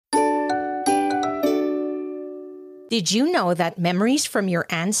Did you know that memories from your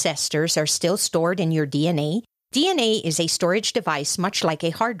ancestors are still stored in your DNA? DNA is a storage device much like a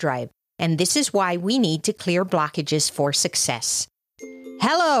hard drive, and this is why we need to clear blockages for success.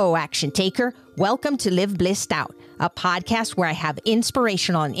 Hello, action taker. Welcome to Live Blissed Out, a podcast where I have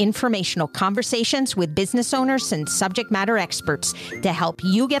inspirational and informational conversations with business owners and subject matter experts to help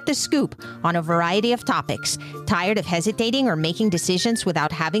you get the scoop on a variety of topics. Tired of hesitating or making decisions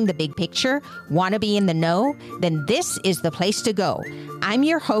without having the big picture? Want to be in the know? Then this is the place to go. I'm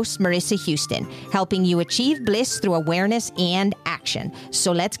your host, Marissa Houston, helping you achieve bliss through awareness and action.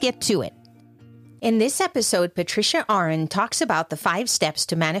 So let's get to it. In this episode, Patricia Aaren talks about the 5 steps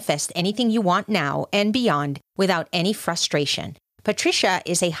to manifest anything you want now and beyond without any frustration. Patricia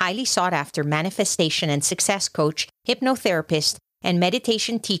is a highly sought-after manifestation and success coach, hypnotherapist, and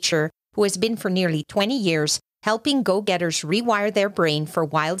meditation teacher who has been for nearly 20 years helping go-getters rewire their brain for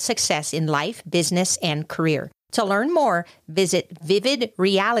wild success in life, business, and career. To learn more, visit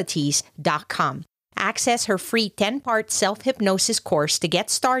vividrealities.com. Access her free 10-part self-hypnosis course to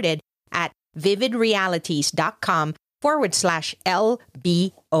get started at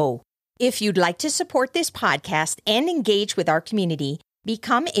vividrealities.com/LBO. If you'd like to support this podcast and engage with our community,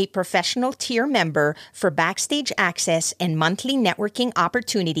 become a professional tier member for backstage access and monthly networking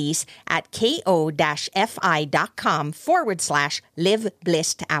opportunities at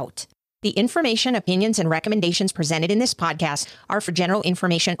ko-fi.com/live-blissed-out. The information, opinions, and recommendations presented in this podcast are for general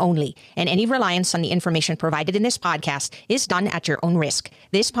information only, and any reliance on the information provided in this podcast is done at your own risk.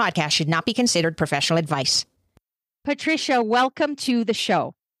 This podcast should not be considered professional advice. Patricia, welcome to the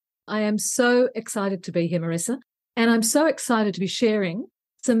show. I am so excited to be here, Marissa, and I'm so excited to be sharing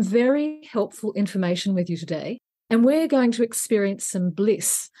some very helpful information with you today. And we're going to experience some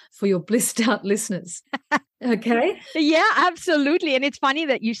bliss for your blissed out listeners. Okay? Yeah, absolutely. And it's funny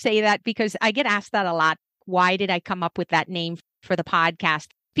that you say that because I get asked that a lot. Why did I come up with that name for the podcast?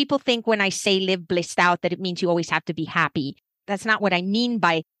 People think when I say live blissed out that it means you always have to be happy. That's not what I mean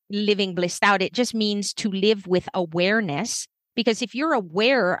by living blissed out. It just means to live with awareness. Because if you're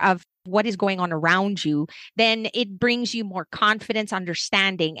aware of what is going on around you, then it brings you more confidence,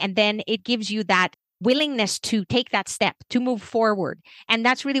 understanding, and then it gives you that willingness to take that step, to move forward. And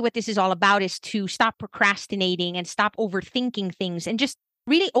that's really what this is all about, is to stop procrastinating and stop overthinking things and just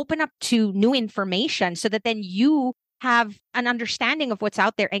really open up to new information so that then you have an understanding of what's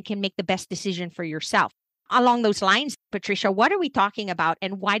out there and can make the best decision for yourself. Along those lines, Patricia, what are we talking about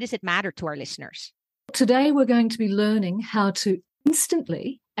and why does it matter to our listeners? Today, we're going to be learning how to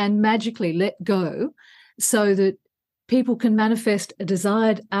instantly and magically let go so that people can manifest a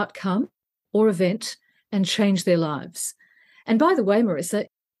desired outcome or event and change their lives. And by the way, Marissa,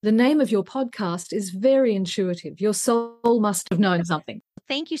 the name of your podcast is very intuitive. Your soul must have known something.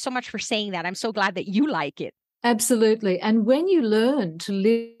 Thank you so much for saying that. I'm so glad that you like it. Absolutely. And when you learn to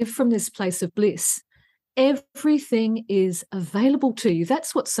live from this place of bliss, everything is available to you.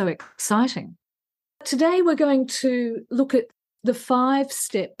 That's what's so exciting. Today, we're going to look at the 5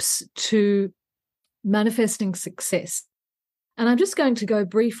 steps to manifesting success. And I'm just going to go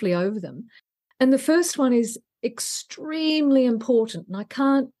briefly over them. And the first one is extremely important, and I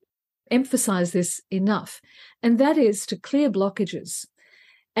can't emphasize this enough, and that is to clear blockages.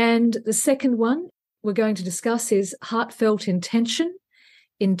 And the second one we're going to discuss is heartfelt intention,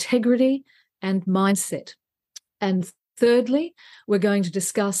 integrity, and mindset. And thirdly, we're going to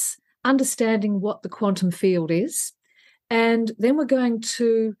discuss understanding what the quantum field is. And then we're going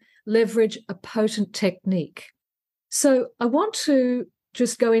to leverage a potent technique. So I want to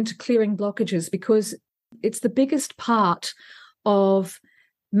just go into clearing blockages because it's the biggest part of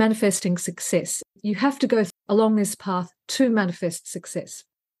manifesting success. You have to go along this path to manifest success.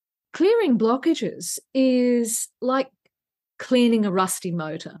 Clearing blockages is like cleaning a rusty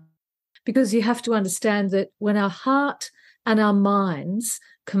motor because you have to understand that when our heart and our minds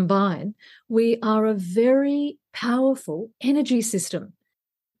combine, we are a very powerful energy system.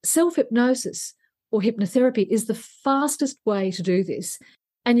 Self-hypnosis or hypnotherapy is the fastest way to do this.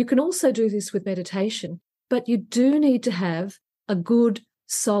 And you can also do this with meditation, but you do need to have a good,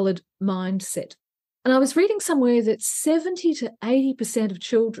 solid mindset. And I was reading somewhere that 70 to 80% of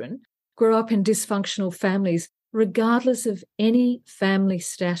children grow up in dysfunctional families, regardless of any family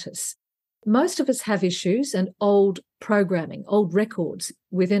status. Most of us have issues and old programming, old records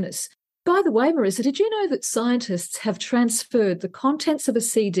within us. By the way, Marissa, did you know that scientists have transferred the contents of a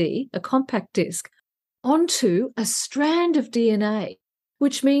CD, a compact disc, onto a strand of DNA,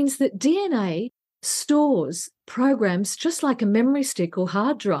 which means that DNA stores programs just like a memory stick or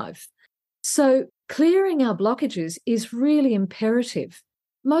hard drive. So clearing our blockages is really imperative.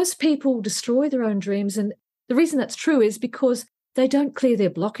 Most people destroy their own dreams and The reason that's true is because they don't clear their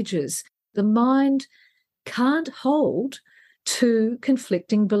blockages. The mind can't hold to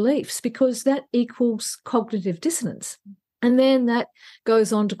conflicting beliefs because that equals cognitive dissonance. And then that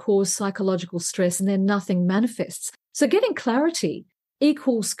goes on to cause psychological stress, and then nothing manifests. So getting clarity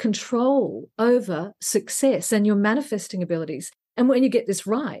equals control over success and your manifesting abilities. And when you get this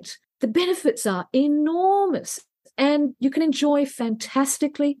right, the benefits are enormous and you can enjoy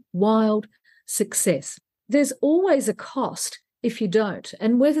fantastically wild success. There's always a cost if you don't.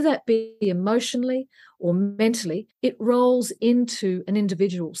 And whether that be emotionally or mentally, it rolls into an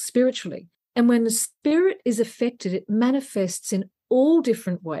individual spiritually. And when the spirit is affected, it manifests in all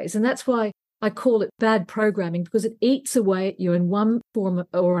different ways. And that's why I call it bad programming, because it eats away at you in one form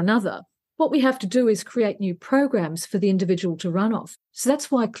or another. What we have to do is create new programs for the individual to run off. So that's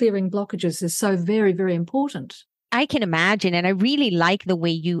why clearing blockages is so very, very important. I can imagine. And I really like the way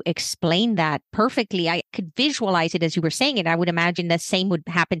you explained that perfectly. I could visualize it as you were saying it. I would imagine the same would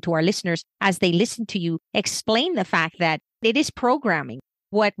happen to our listeners as they listen to you explain the fact that it is programming.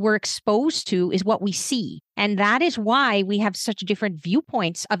 What we're exposed to is what we see. And that is why we have such different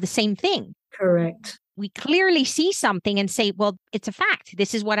viewpoints of the same thing. Correct. We clearly see something and say, well, it's a fact.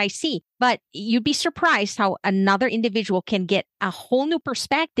 This is what I see. But you'd be surprised how another individual can get a whole new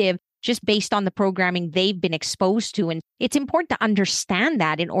perspective just based on the programming they've been exposed to. And it's important to understand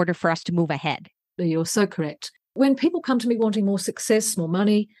that in order for us to move ahead. You're so correct. When people come to me wanting more success, more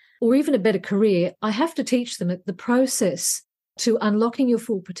money, or even a better career, I have to teach them that the process to unlocking your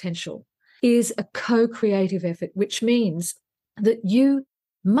full potential is a co-creative effort, which means that you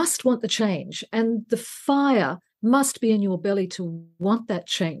must want the change and the fire must be in your belly to want that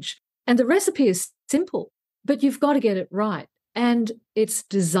change. And the recipe is simple, but you've got to get it right. And it's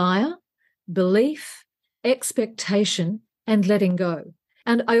desire, belief, expectation, and letting go.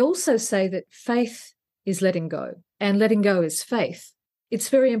 And I also say that faith is letting go and letting go is faith. It's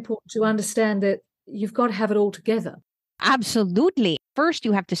very important to understand that you've got to have it all together. Absolutely. First,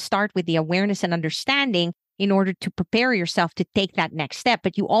 you have to start with the awareness and understanding in order to prepare yourself to take that next step.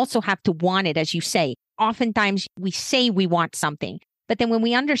 But you also have to want it, as you say. Oftentimes, we say we want something, but then when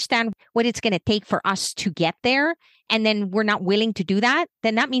we understand what it's going to take for us to get there, and then we're not willing to do that,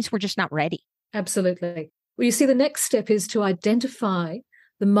 then that means we're just not ready. Absolutely. Well, you see, the next step is to identify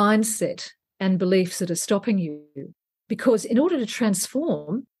the mindset and beliefs that are stopping you. Because in order to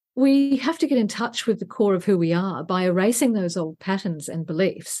transform, we have to get in touch with the core of who we are by erasing those old patterns and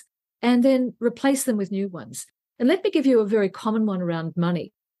beliefs and then replace them with new ones. And let me give you a very common one around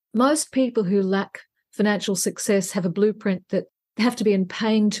money. Most people who lack financial success have a blueprint that they have to be in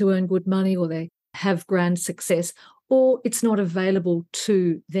pain to earn good money, or they have grand success, or it's not available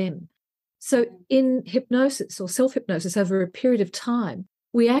to them. So in hypnosis or self-hypnosis over a period of time,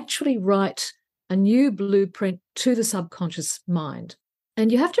 we actually write a new blueprint to the subconscious mind.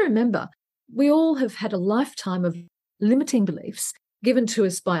 And you have to remember, we all have had a lifetime of limiting beliefs given to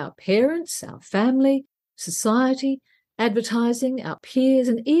us by our parents, our family, society, advertising, our peers,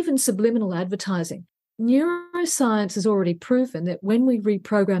 and even subliminal advertising. Neuroscience has already proven that when we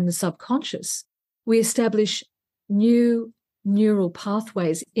reprogram the subconscious, we establish new neural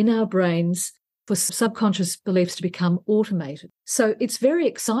pathways in our brains for subconscious beliefs to become automated. So it's very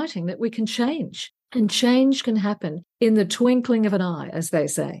exciting that we can change, and change can happen in the twinkling of an eye, as they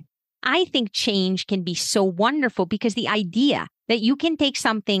say. I think change can be so wonderful because the idea that you can take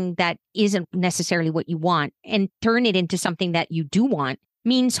something that isn't necessarily what you want and turn it into something that you do want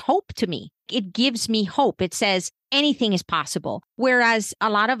means hope to me. It gives me hope. It says anything is possible. Whereas a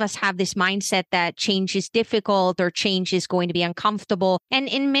lot of us have this mindset that change is difficult or change is going to be uncomfortable. And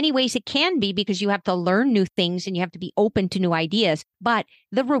in many ways it can be, because you have to learn new things and you have to be open to new ideas. But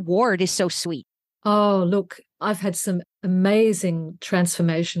the reward is so sweet. Oh, look, I've had some amazing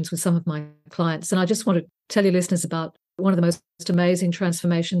transformations with some of my clients. And I just want to tell your listeners about one of the most amazing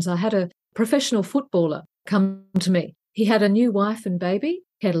transformations. I had a professional footballer come to me. He had a new wife and baby,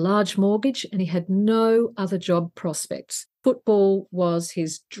 he had a large mortgage, and he had no other job prospects. Football was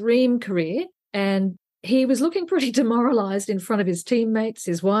his dream career, and he was looking pretty demoralized in front of his teammates,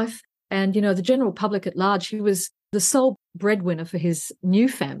 his wife, and, the general public at large. He was the sole breadwinner for his new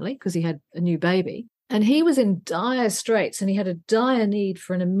family because he had a new baby. And he was in dire straits, and he had a dire need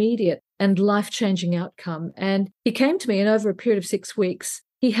for an immediate and life-changing outcome. And he came to me, and over a period of 6 weeks,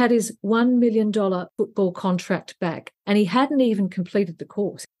 he had his $1 million football contract back, and he hadn't even completed the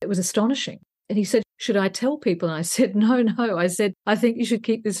course. It was astonishing. And he said, should I tell people? And I said, no. I said, I think you should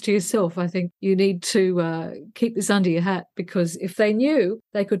keep this to yourself. I think you need to keep this under your hat, because if they knew,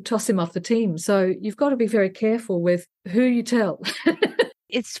 they could toss him off the team. So you've got to be very careful with who you tell.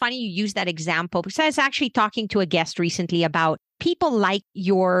 It's funny you use that example because I was actually talking to a guest recently about people like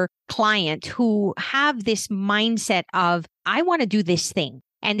your client who have this mindset of, I want to do this thing.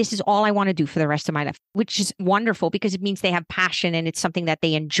 And this is all I want to do for the rest of my life, which is wonderful because it means they have passion and it's something that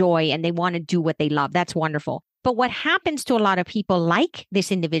they enjoy and they want to do what they love. That's wonderful. But what happens to a lot of people like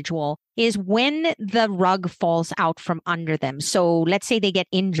this individual is when the rug falls out from under them. So let's say they get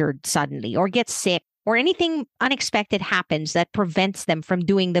injured suddenly or get sick or anything unexpected happens that prevents them from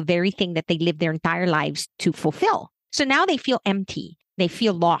doing the very thing that they lived their entire lives to fulfill. So now they feel empty. They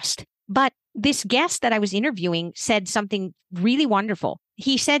feel lost. But this guest that I was interviewing said something really wonderful.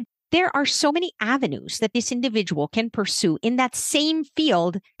 He said, there are so many avenues that this individual can pursue in that same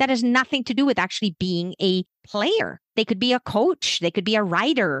field that has nothing to do with actually being a player. They could be a coach. They could be a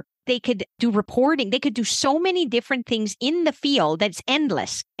writer. They could do reporting. They could do so many different things in the field that's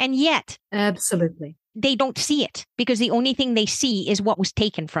endless. And yet, absolutely, they don't see it because the only thing they see is what was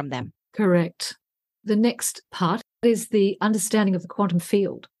taken from them. Correct. The next part is the understanding of the quantum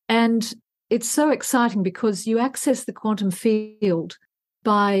field. And it's so exciting because you access the quantum field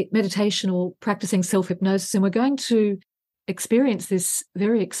by meditation or practicing self-hypnosis. And we're going to experience this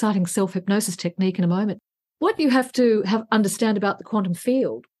very exciting self-hypnosis technique in a moment. What you have to understand about the quantum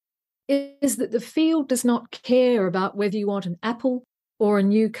field is that the field does not care about whether you want an apple or a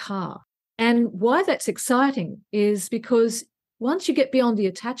new car. And why that's exciting is because once you get beyond the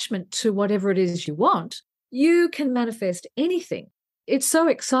attachment to whatever it is you want, you can manifest anything. It's so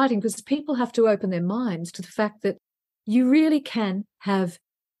exciting because people have to open their minds to the fact that you really can have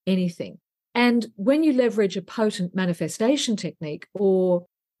anything. And when you leverage a potent manifestation technique or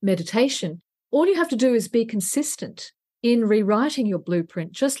meditation, all you have to do is be consistent in rewriting your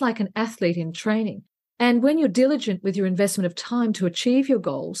blueprint, just like an athlete in training. And when you're diligent with your investment of time to achieve your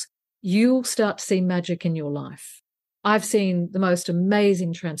goals, you'll start to see magic in your life. I've seen the most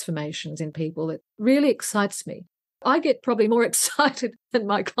amazing transformations in people. It really excites me. I get probably more excited than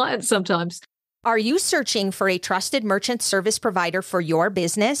my clients sometimes. Are you searching for a trusted merchant service provider for your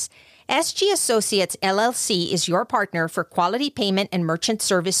business? SG Associates LLC is your partner for quality payment and merchant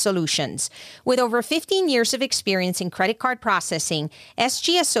service solutions. With over 15 years of experience in credit card processing,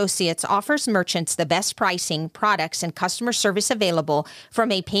 SG Associates offers merchants the best pricing, products, and customer service available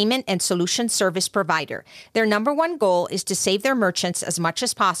from a payment and solution service provider. Their number one goal is to save their merchants as much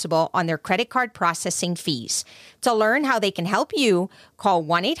as possible on their credit card processing fees. To learn how they can help you, call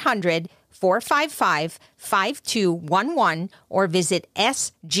 1-800-455-5211 or visit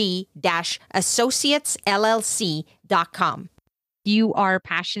sg-associatesllc.com. You are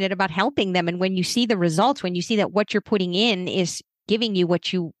passionate about helping them. And when you see the results, when you see that what you're putting in is giving you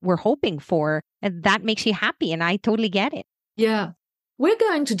what you were hoping for, that makes you happy. And I totally get it. Yeah. We're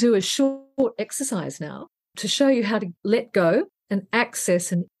going to do a short exercise now to show you how to let go and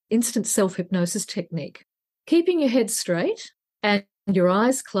access an instant self-hypnosis technique. Keeping your head straight and your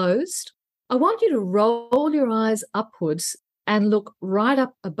eyes closed, I want you to roll your eyes upwards and look right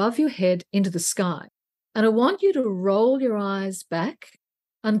up above your head into the sky. And I want you to roll your eyes back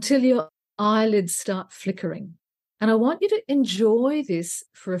until your eyelids start flickering. And I want you to enjoy this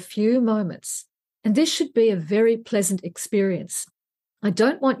for a few moments. And this should be a very pleasant experience. I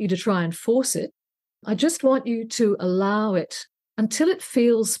don't want you to try and force it. I just want you to allow it until it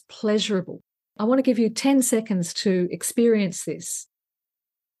feels pleasurable. I want to give you 10 seconds to experience this.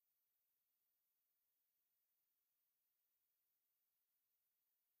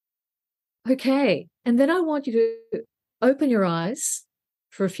 Okay, and then I want you to open your eyes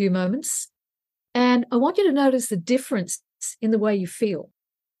for a few moments, and I want you to notice the difference in the way you feel.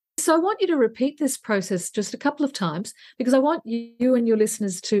 So I want you to repeat this process just a couple of times because I want you and your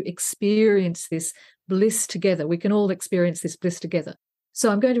listeners to experience this bliss together. We can all experience this bliss together.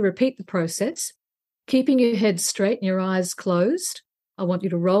 So I'm going to repeat the process. Keeping your head straight and your eyes closed, I want you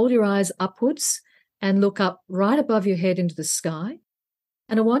to roll your eyes upwards and look up right above your head into the sky.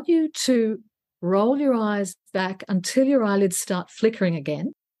 And I want you to roll your eyes back until your eyelids start flickering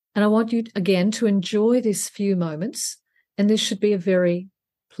again. And I want you, again, to enjoy this few moments. And this should be a very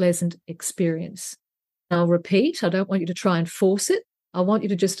pleasant experience. I'll repeat. I don't want you to try and force it. I want you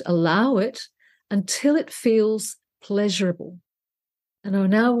to just allow it until it feels pleasurable. And I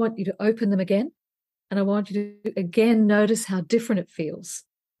now want you to open them again. And I want you to, again, notice how different it feels.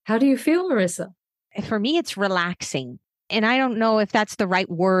 How do you feel, Marissa? For me, it's relaxing. And I don't know if that's the right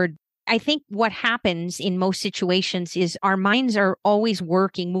word. I think what happens in most situations is our minds are always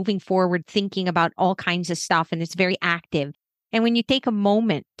working, moving forward, thinking about all kinds of stuff, and it's very active. And when you take a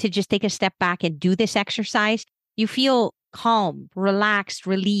moment to just take a step back and do this exercise, you feel calm, relaxed,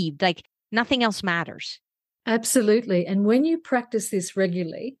 relieved, like nothing else matters. Absolutely. And when you practice this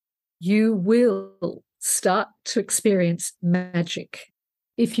regularly, you will start to experience magic.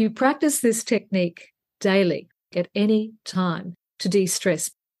 If you practice this technique daily at any time to de-stress,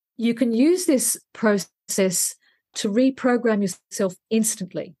 you can use this process to reprogram yourself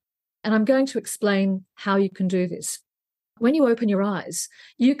instantly. And I'm going to explain how you can do this. When you open your eyes,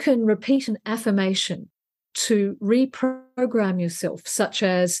 you can repeat an affirmation to reprogram yourself, such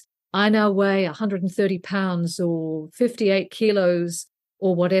as, I now weigh 130 pounds or 58 kilos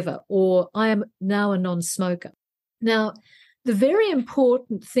or whatever, or I am now a non-smoker. Now, the very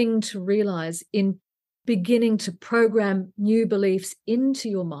important thing to realize in beginning to program new beliefs into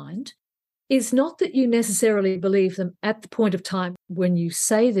your mind is not that you necessarily believe them at the point of time when you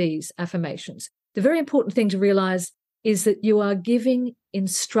say these affirmations. The very important thing to realize is that you are giving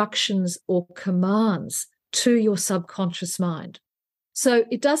instructions or commands to your subconscious mind. So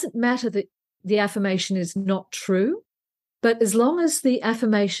it doesn't matter that the affirmation is not true, but as long as the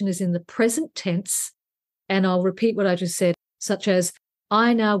affirmation is in the present tense, and I'll repeat what I just said, such as,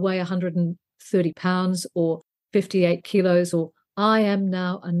 I now weigh 130 pounds or 58 kilos, or I am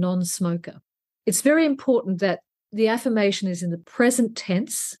now a non-smoker. It's very important that the affirmation is in the present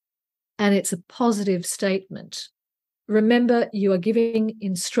tense and it's a positive statement. Remember, you are giving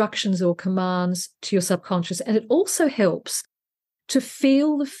instructions or commands to your subconscious, and it also helps to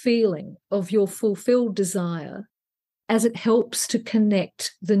feel the feeling of your fulfilled desire as it helps to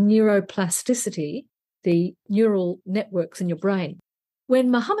connect the neuroplasticity, the neural networks in your brain. When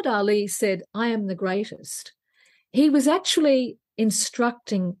Muhammad Ali said, I am the greatest, he was actually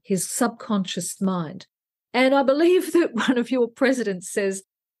instructing his subconscious mind. And I believe that one of your presidents says,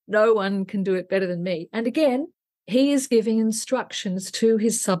 no one can do it better than me. And again, he is giving instructions to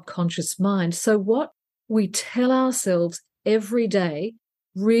his subconscious mind. So what we tell ourselves every day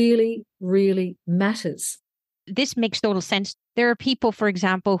really, really matters. This makes total sense. There are people, for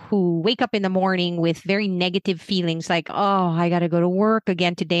example, who wake up in the morning with very negative feelings like, oh, I got to go to work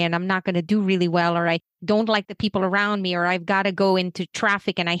again today and I'm not going to do really well, or I don't like the people around me, or I've got to go into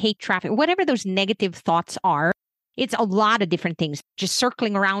traffic and I hate traffic. Whatever those negative thoughts are, it's a lot of different things just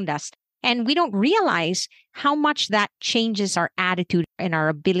circling around us. And we don't realize how much that changes our attitude and our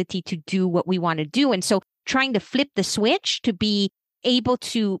ability to do what we want to do. And so trying to flip the switch to be able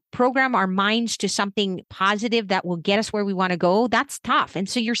to program our minds to something positive that will get us where we want to go, that's tough. And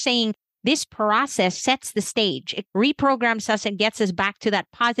so you're saying this process sets the stage. It reprograms us and gets us back to that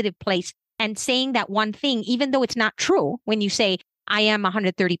positive place. And saying that one thing, even though it's not true, when you say, I am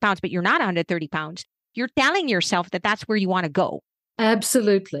 130 pounds, but you're not 130 pounds, you're telling yourself that that's where you want to go.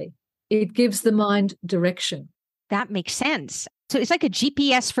 Absolutely. It gives the mind direction. That makes sense. So it's like a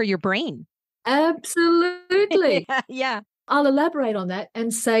GPS for your brain. Absolutely. Yeah. I'll elaborate on that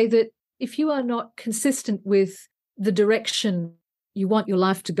and say that if you are not consistent with the direction you want your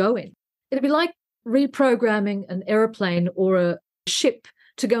life to go in, it'd be like reprogramming an airplane or a ship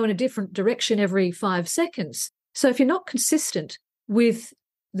to go in a different direction every 5 seconds. So if you're not consistent with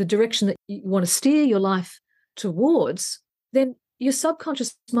the direction that you want to steer your life towards, then your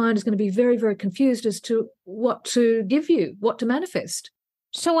subconscious mind is going to be very, very confused as to what to give you, what to manifest.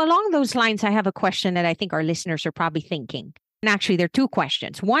 So along those lines, I have a question that I think our listeners are probably thinking. And actually, there are two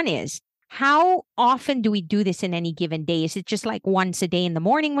questions. One is, how often do we do this in any given day? Is it just like once a day in the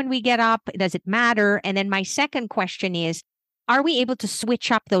morning when we get up? Does it matter? And then my second question is, are we able to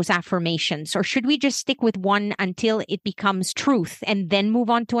switch up those affirmations, or should we just stick with one until it becomes truth and then move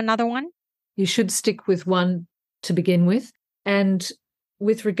on to another one? You should stick with one to begin with. And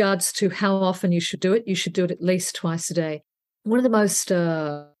with regards to how often you should do it at least twice a day. One of the most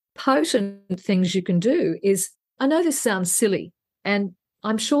potent things you can do is, I know this sounds silly, and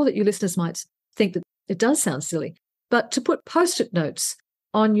I'm sure that your listeners might think that it does sound silly, but to put Post-it notes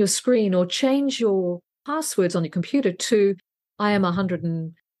on your screen or change your passwords on your computer to, I am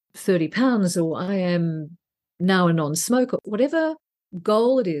 130 pounds, or I am now a non-smoker, whatever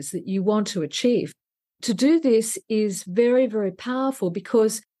goal it is that you want to achieve. To do this is very, very powerful,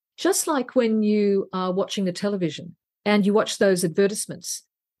 because just like when you are watching the television and you watch those advertisements,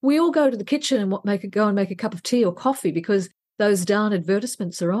 we all go to the kitchen and go and make a cup of tea or coffee because those darn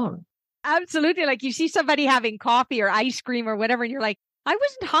advertisements are on. Absolutely. Like you see somebody having coffee or ice cream or whatever, and you're like, I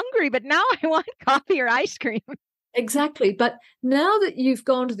wasn't hungry, but now I want coffee or ice cream. Exactly. But now that you've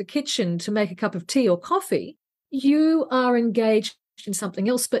gone to the kitchen to make a cup of tea or coffee, you are engaged in something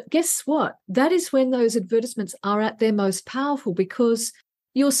else. But guess what? That is when those advertisements are at their most powerful, because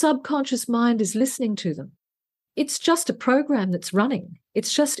your subconscious mind is listening to them. It's just a program that's running.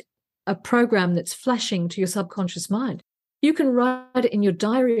 It's just a program that's flashing to your subconscious mind. You can write it in your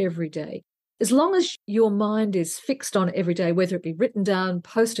diary every day. As long as your mind is fixed on it every day, whether it be written down,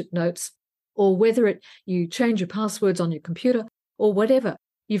 post-it notes, or whether you change your passwords on your computer or whatever,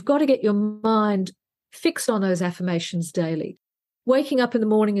 you've got to get your mind fixed on those affirmations daily. Waking up in the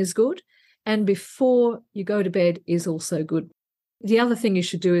morning is good, and before you go to bed is also good. The other thing you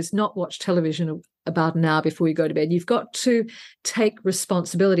should do is not watch television about an hour before you go to bed. You've got to take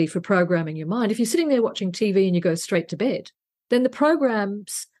responsibility for programming your mind. If you're sitting there watching TV and you go straight to bed, then the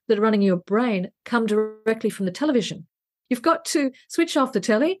programs that are running your brain come directly from the television. You've got to switch off the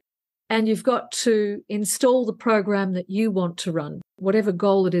telly and you've got to install the program that you want to run, whatever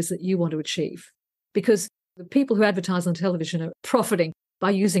goal it is that you want to achieve. Because the people who advertise on television are profiting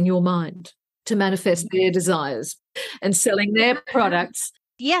by using your mind to manifest their desires and selling their products.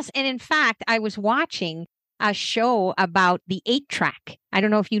 Yes. And in fact, I was watching a show about the 8-track. I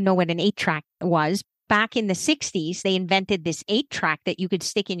don't know if you know what an 8-track was. Back in the 60s, they invented this 8-track that you could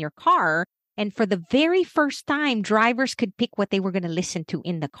stick in your car. And for the very first time, drivers could pick what they were going to listen to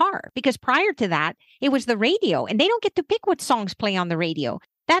in the car. Because prior to that, it was the radio. And they don't get to pick what songs play on the radio.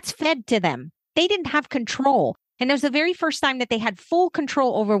 That's fed to them. They didn't have control. And it was the very first time that they had full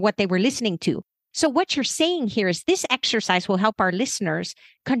control over what they were listening to. So what you're saying here is this exercise will help our listeners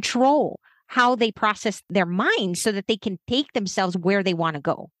control how they process their minds so that they can take themselves where they want to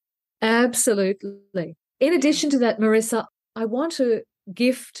go. Absolutely. In addition to that, Marissa, I want to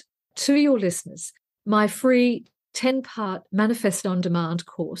gift to your listeners my free 10-part Manifest on Demand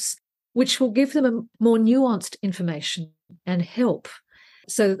course, which will give them a more nuanced information and help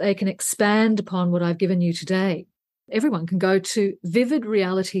so that they can expand upon what I've given you today. Everyone can go to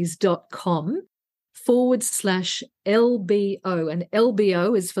vividrealities.com /LBO, and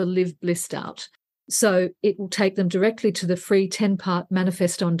LBO is for Live Blissed Out. So it will take them directly to the free 10-part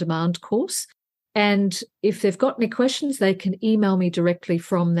Manifest on Demand course. And if they've got any questions, they can email me directly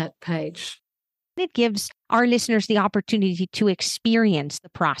from that page. It gives our listeners the opportunity to experience the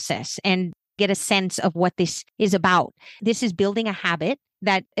process and get a sense of what this is about. This is building a habit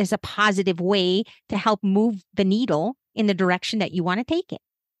that is a positive way to help move the needle in the direction that you want to take it.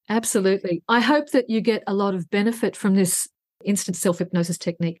 Absolutely. I hope that you get a lot of benefit from this instant self-hypnosis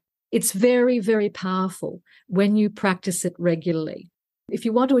technique. It's very, very powerful when you practice it regularly. If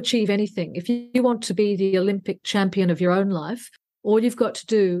you want to achieve anything, if you want to be the Olympic champion of your own life, all you've got to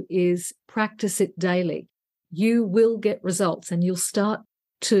do is practice it daily. You will get results and you'll start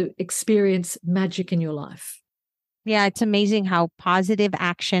to experience magic in your life. Yeah, it's amazing how positive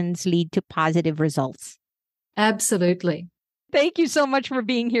actions lead to positive results. Absolutely. Thank you so much for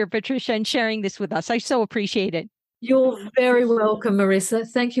being here, Patricia, and sharing this with us. I so appreciate it. You're very welcome, Marissa.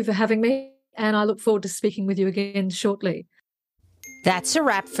 Thank you for having me, and I look forward to speaking with you again shortly. That's a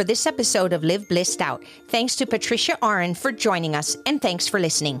wrap for this episode of Live Blissed Out. Thanks to Patricia Aaren for joining us, and thanks for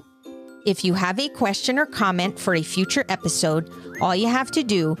listening. If you have a question or comment for a future episode, all you have to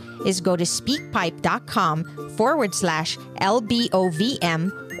do is go to speakpipe.com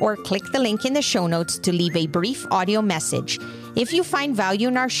 /LBOVM or click the link in the show notes to leave a brief audio message. If you find value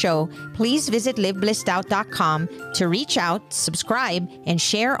in our show, please visit liveblисsedout.com to reach out, subscribe, and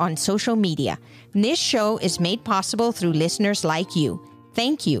share on social media. This show is made possible through listeners like you.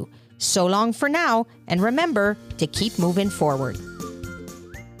 Thank you. So long for now, and remember to keep moving forward.